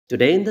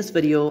Today in this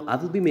video, I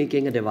will be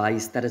making a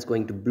device that is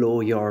going to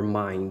blow your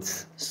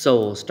minds.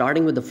 So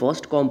starting with the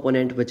first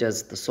component, which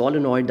is the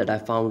solenoid that I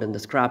found in the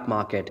scrap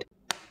market.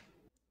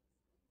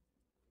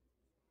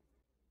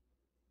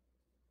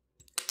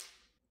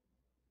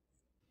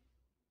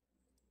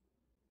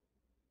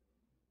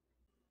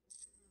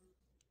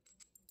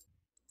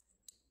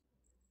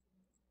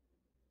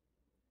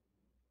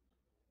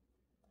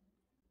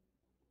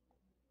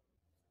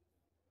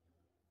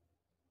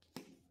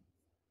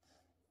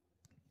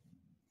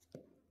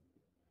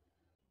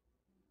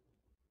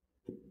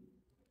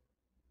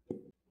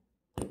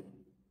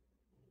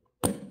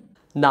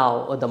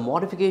 Now, the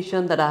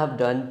modification that I have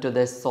done to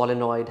this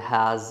solenoid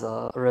has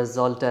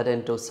resulted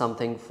into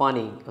something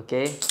funny,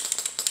 okay?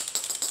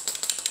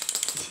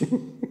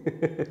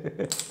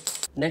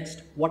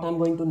 Next, what I'm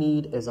going to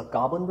need is a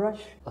carbon brush,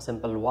 a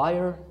simple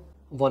wire,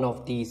 one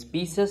of these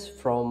pieces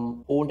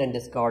from old and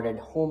discarded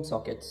home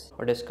sockets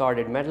or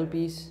discarded metal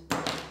piece.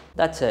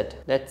 That's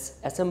it. Let's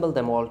assemble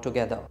them all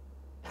together.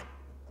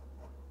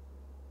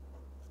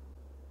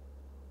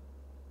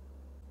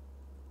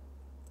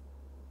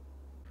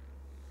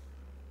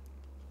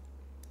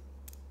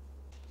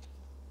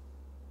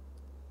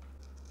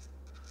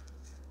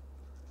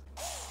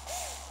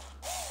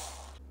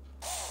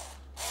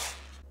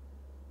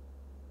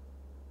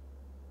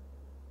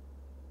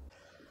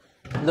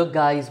 Look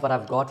guys, what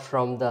I've got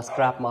from the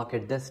scrap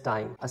market this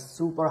time. A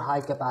super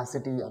high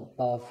capacity and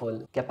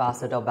powerful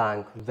capacitor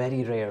bank.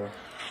 Very rare.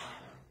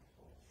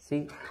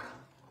 See,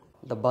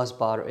 the bus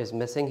bar is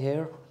missing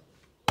here.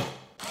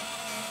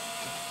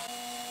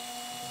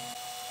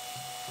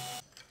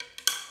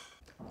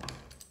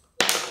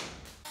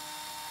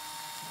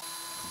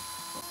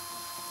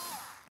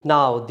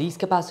 Now, these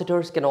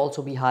capacitors can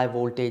also be high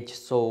voltage,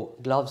 so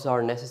gloves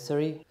are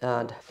necessary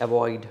and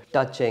avoid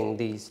touching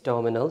these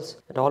terminals.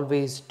 And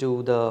always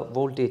do the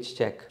voltage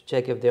check.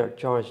 Check if they are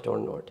charged or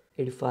not.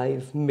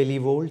 85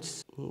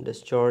 millivolts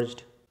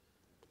discharged,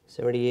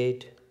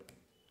 78,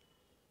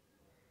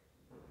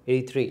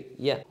 83.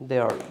 Yeah, they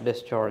are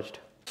discharged.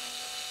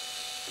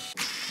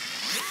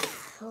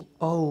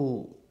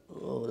 Oh,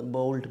 the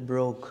bolt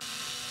broke.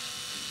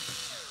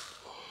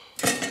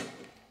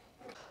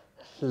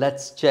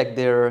 Let's check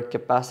their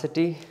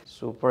capacity.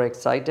 Super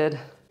excited.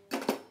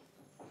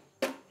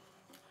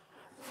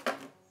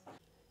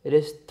 It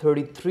is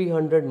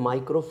 3300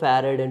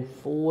 microfarad and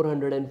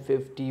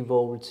 450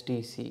 volts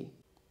DC.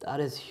 That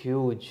is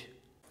huge.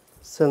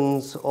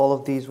 Since all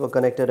of these were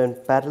connected in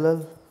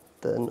parallel,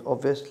 then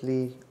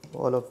obviously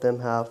all of them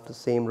have the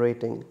same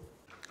rating.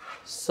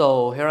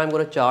 So here I'm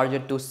going to charge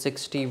it to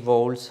 60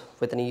 volts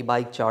with an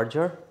e-bike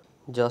charger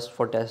just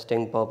for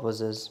testing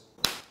purposes.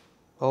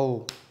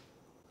 Oh.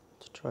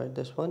 Try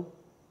this one.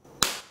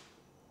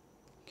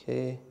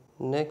 Okay,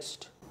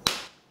 next.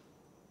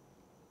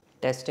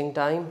 Testing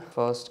time.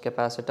 First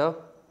capacitor.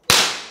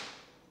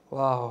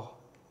 Wow.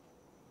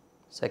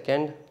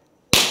 Second.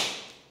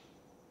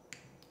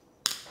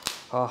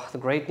 The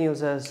great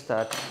news is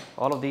that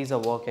all of these are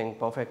working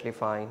perfectly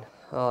fine.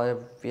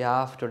 We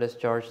have to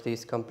discharge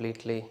these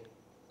completely.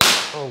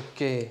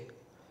 Okay.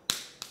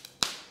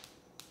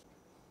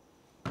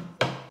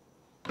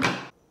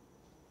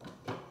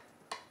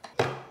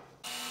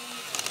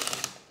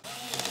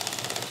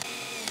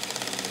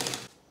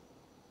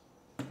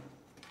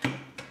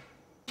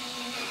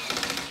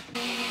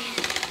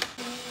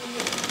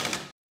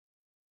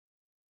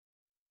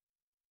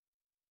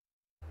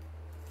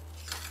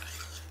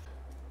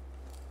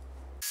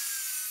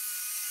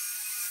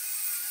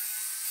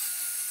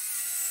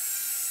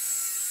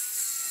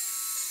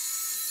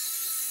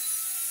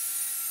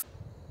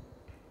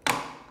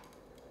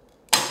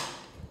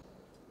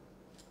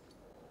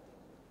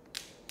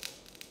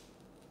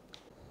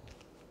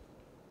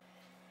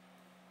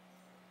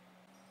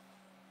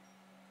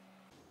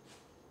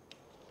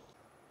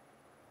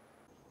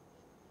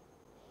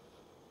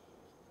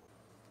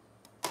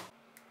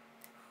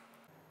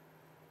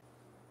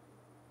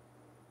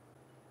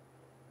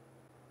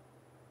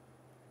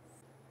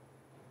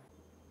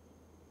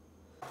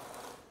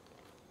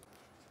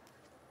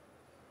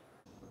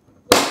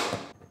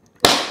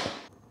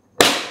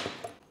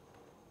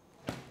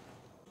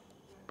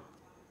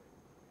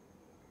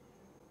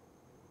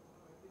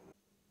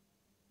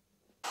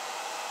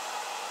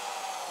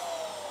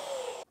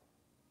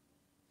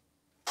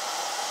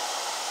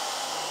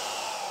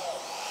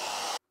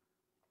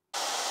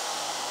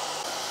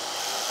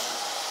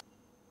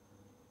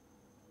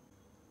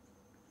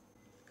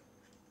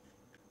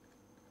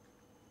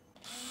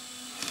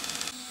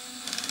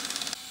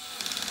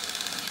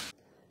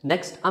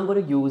 Next, I'm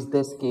going to use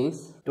this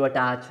case to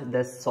attach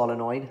this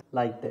solenoid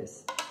like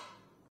this.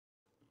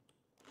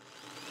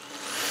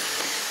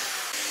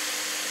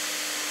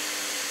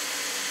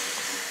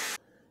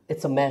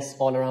 It's a mess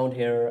all around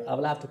here. I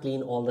will have to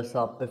clean all this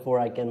up before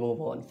I can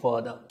move on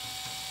further.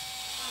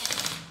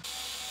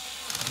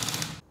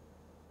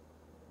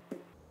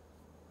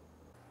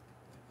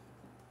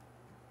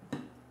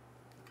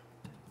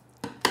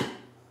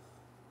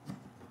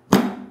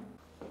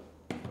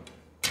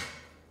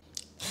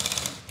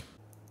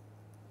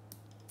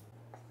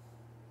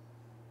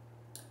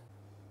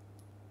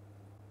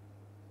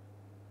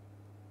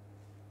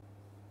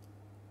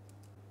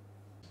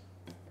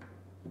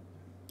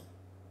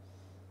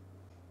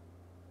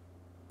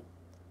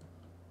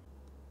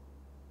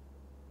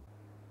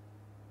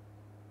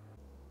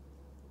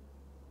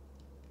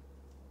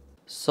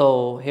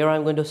 So here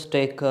I'm going to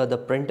stick the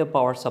printer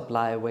power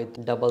supply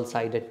with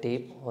double-sided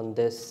tape on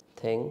this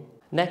thing.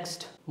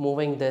 Next,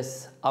 moving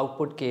this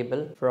output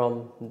cable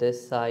from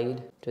this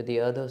side to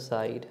the other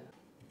side.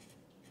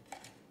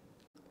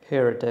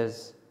 Here it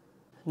is.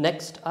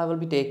 Next, I will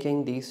be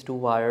taking these two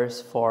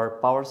wires for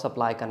power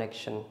supply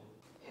connection.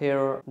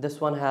 Here, this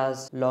one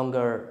has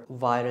longer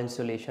wire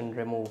insulation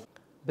removed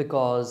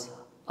because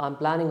I'm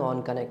planning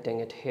on connecting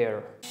it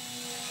here.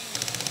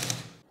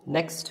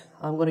 Next,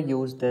 I'm going to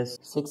use this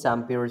 6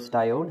 amperes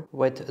diode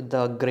with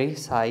the gray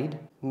side,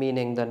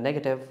 meaning the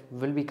negative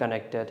will be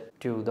connected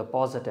to the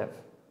positive.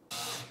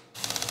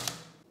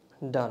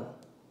 Done.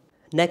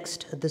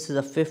 Next, this is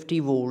a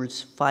 50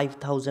 volts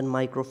 5000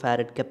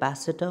 microfarad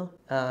capacitor,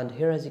 and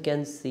here as you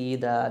can see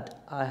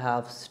that I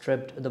have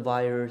stripped the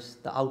wires,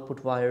 the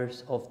output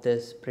wires of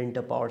this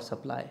printer power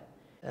supply,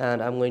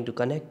 and I'm going to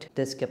connect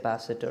this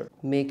capacitor.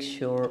 Make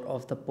sure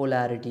of the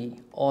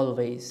polarity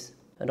always,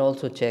 and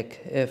also check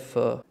if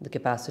the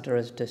capacitor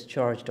is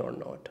discharged or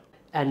not.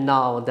 And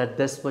now that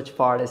this much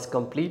part is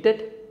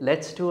completed,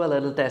 let's do a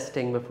little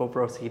testing before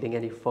proceeding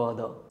any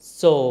further.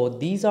 So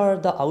these are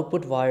the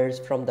output wires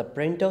from the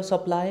printer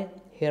supply.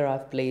 Here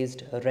I've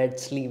placed a red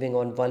sleeving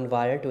on one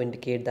wire to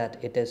indicate that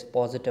it is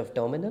positive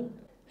terminal.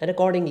 And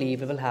accordingly,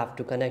 we will have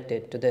to connect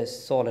it to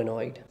this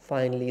solenoid.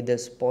 Finally,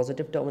 this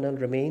positive terminal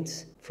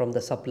remains from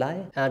the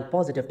supply and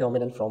positive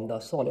terminal from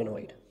the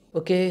solenoid.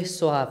 Okay,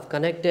 so I've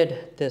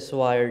connected this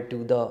wire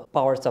to the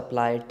power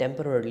supply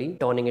temporarily,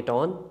 turning it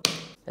on.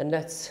 And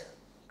let's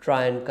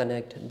try and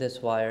connect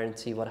this wire and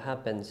see what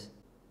happens.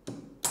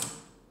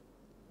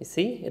 You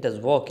see, it is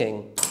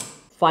working.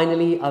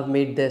 Finally, I've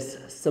made this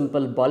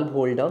simple bulb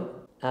holder,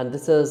 and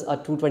this is a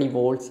 220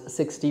 volts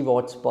 60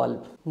 watts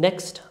bulb.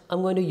 Next,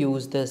 I'm going to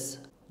use this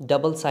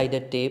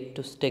double-sided tape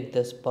to stick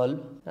this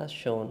bulb as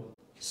shown.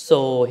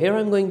 So here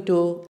I'm going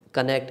to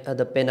connect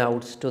the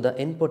pinouts to the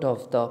input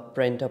of the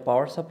printer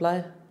power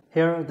supply.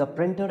 Here the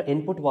printer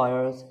input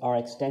wires are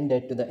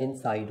extended to the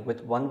inside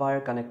with one wire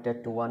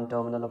connected to one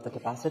terminal of the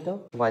capacitor,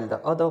 while the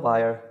other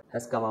wire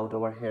has come out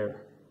over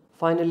here.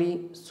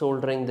 Finally,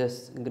 soldering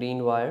this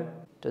green wire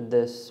to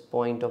this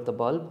point of the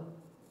bulb.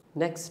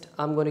 Next,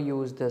 I'm going to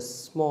use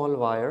this small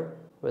wire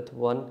with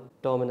one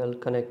terminal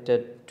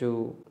connected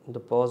to the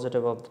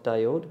positive of the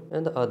diode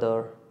and the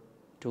other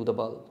to the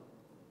bulb.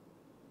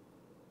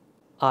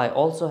 I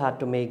also had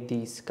to make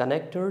these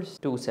connectors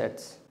 2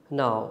 sets.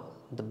 Now,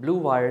 the blue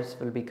wires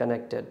will be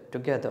connected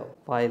together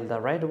while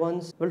the red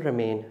ones will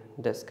remain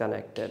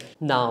disconnected.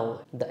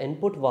 Now the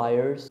input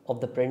wires of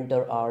the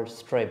printer are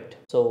stripped,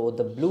 so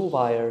the blue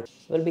wire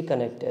will be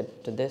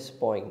connected to this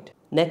point.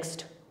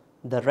 Next,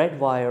 the red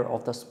wire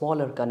of the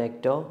smaller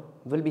connector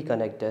will be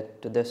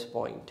connected to this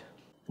point.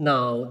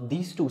 Now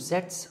these two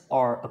sets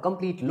are a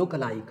complete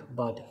look-alike,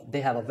 but they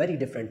have a very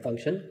different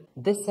function.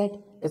 This set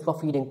is for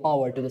feeding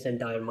power to this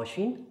entire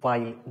machine,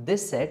 while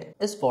this set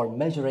is for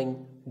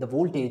measuring the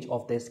voltage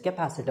of this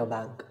capacitor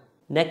bank.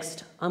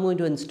 Next, I'm going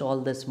to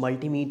install this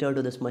multimeter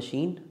to this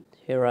machine.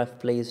 Here I've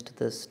placed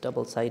this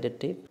double-sided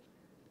tape.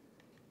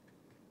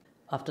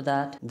 After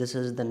that, this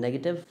is the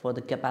negative for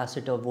the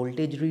capacitor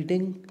voltage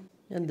reading,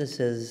 and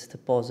this is the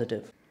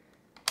positive.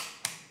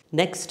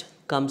 Next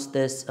comes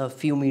this a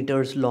few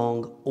meters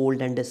long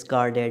old and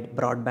discarded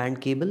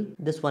broadband cable.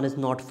 This one is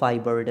not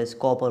fiber, it is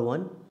copper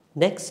one.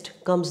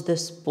 Next comes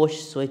this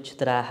push switch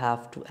that I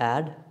have to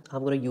add.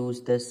 I'm going to use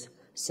this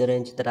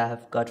syringe that I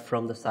have cut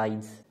from the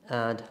sides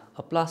and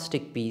a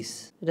plastic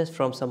piece. It is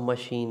from some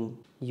machine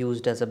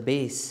used as a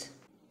base.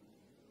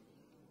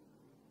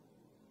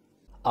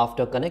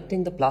 After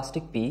connecting the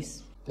plastic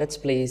piece, let's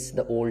place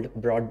the old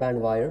broadband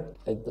wire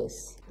like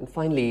this. And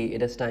finally,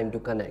 it is time to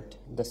connect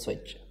the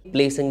switch.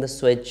 Placing the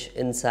switch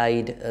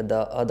inside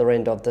the other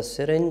end of the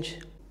syringe.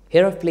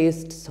 Here I've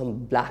placed some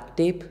black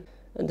tape,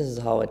 and this is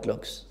how it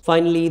looks.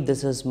 Finally,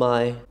 this is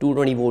my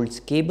 220 volts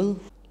cable.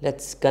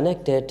 Let's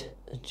connect it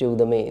to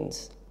the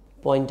mains,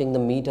 pointing the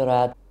meter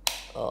at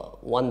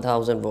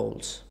 1000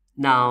 volts.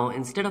 Now,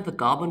 instead of the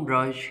carbon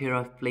brush, here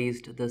I've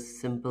placed this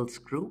simple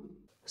screw.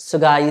 So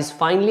guys,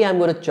 finally I'm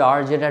going to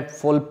charge it at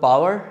full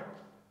power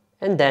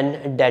and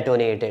then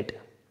detonate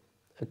it.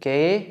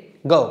 Okay,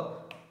 go.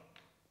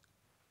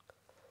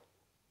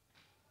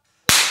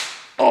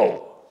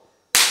 Oh!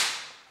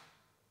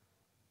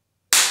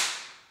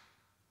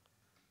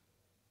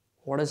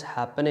 What is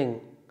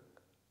happening?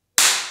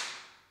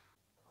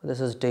 This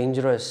is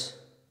dangerous.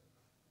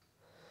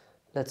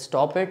 Let's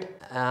stop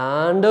it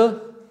and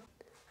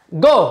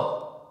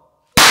go!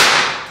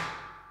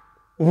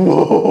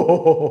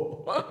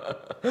 Whoa!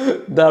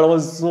 That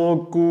was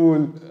so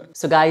cool.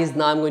 So guys,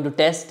 now I'm going to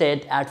test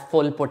it at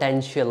full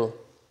potential.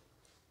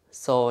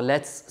 So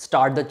let's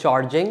start the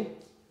charging.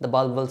 The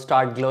bulb will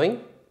start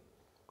glowing.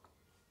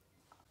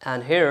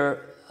 And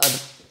here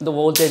the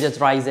voltage is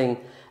rising.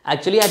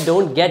 Actually, I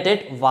don't get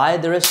it why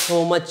there is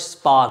so much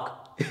spark.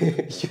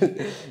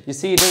 You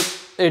see,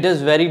 it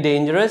is very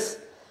dangerous.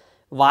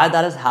 Why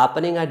that is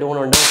happening, I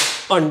don't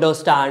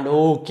understand.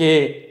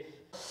 Okay.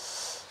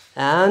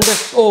 And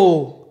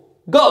oh,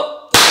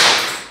 go.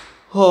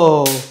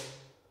 Oh.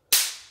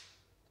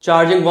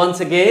 Charging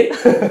once again.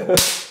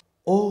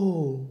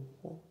 Oh.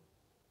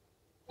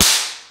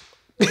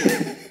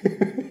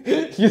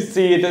 You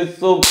see, it is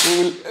so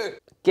cool.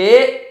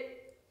 Okay.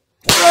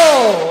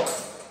 Oh.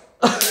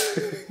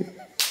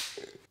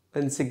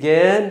 Once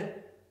again.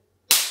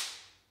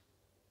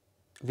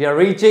 We are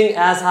reaching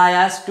as high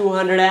as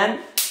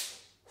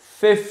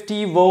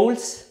 250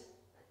 volts.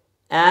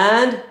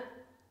 And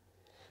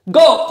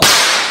go.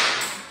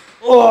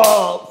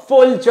 Oh,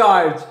 full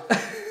charge.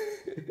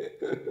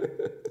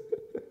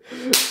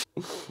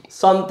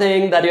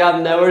 Something that you have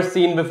never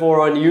seen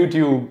before on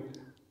YouTube.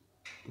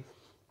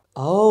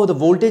 Oh, the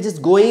voltage is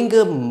going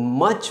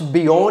much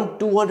beyond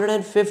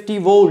 250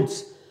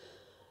 volts.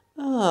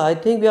 I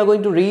think we are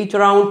going to reach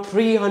around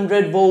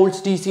 300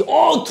 volts DC.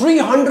 Oh,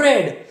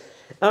 300!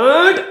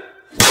 And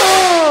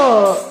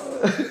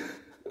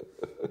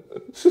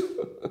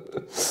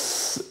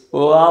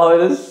wow,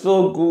 it is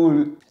so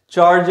cool.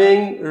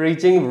 Charging,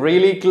 reaching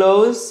really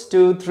close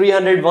to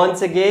 300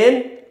 once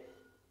again.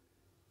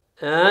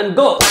 And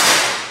go.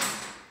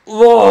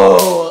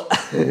 Whoa.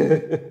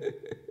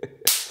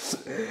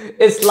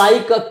 It's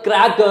like a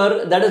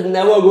cracker that is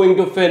never going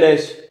to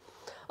finish.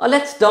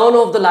 Let's turn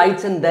off the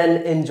lights and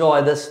then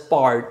enjoy this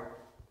part.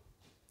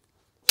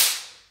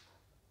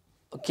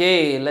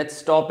 Okay, let's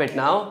stop it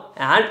now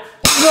and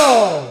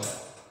go.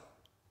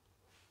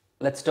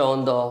 Let's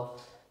turn the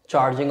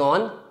charging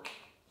on.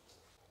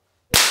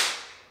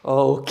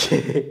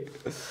 Okay.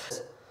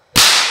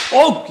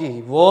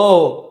 Okay,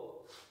 whoa.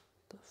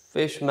 The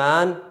fish,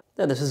 man.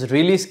 Yeah, this is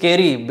really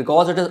scary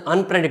because it is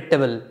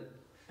unpredictable.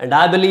 And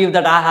I believe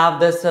that I have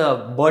this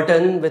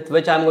button with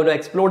which I'm going to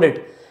explode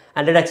it.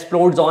 And it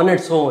explodes on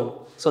its own.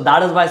 So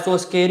that is why it's so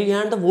scary,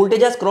 and the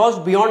voltage has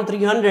crossed beyond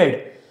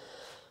 300.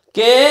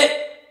 Okay.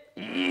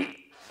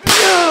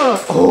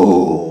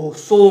 Oh,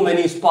 so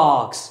many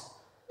sparks.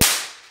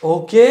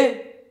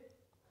 Okay.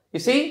 You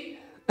see?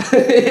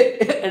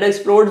 It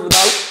explodes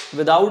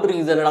without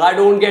reason, and I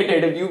don't get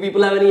it. If you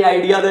people have any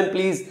idea, then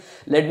please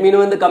let me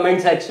know in the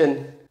comment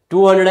section.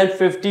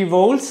 250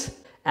 volts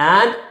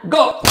and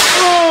go.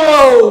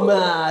 Oh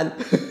man.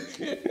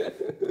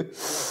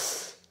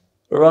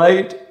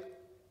 Right.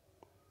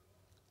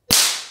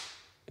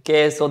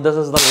 Okay, so this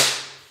is the,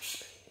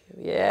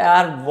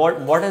 yeah,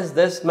 what is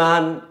this,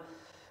 man?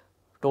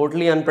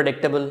 Totally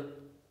unpredictable.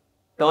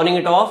 Turning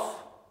it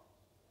off.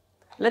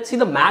 Let's see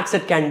the max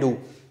it can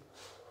do.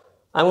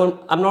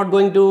 I'm not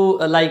going to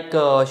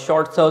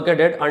short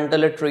circuit it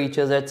until it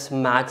reaches its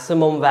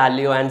maximum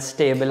value and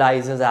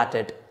stabilizes at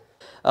it.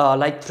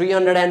 Like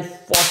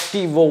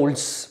 340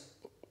 volts.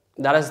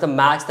 That is the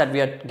max that we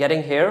are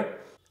getting here.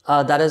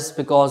 That is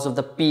because of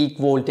the peak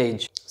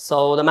voltage.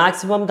 So the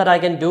maximum that I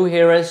can do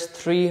here is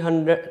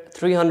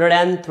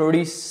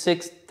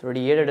 336,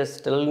 38, it is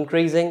still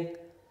increasing.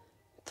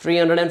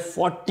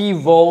 340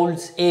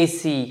 volts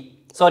AC,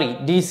 sorry,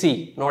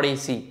 DC, not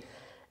AC.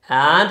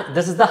 And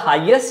this is the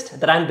highest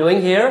that I'm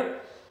doing here.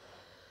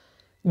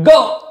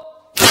 Go!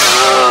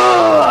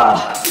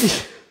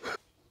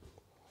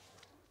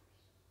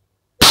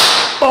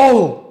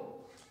 Oh!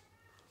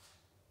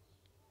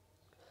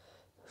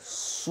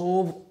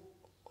 So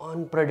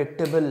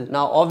unpredictable.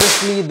 Now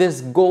obviously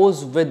this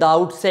goes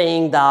without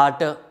saying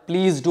that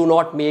please do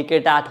not make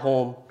it at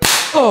home.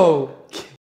 Oh!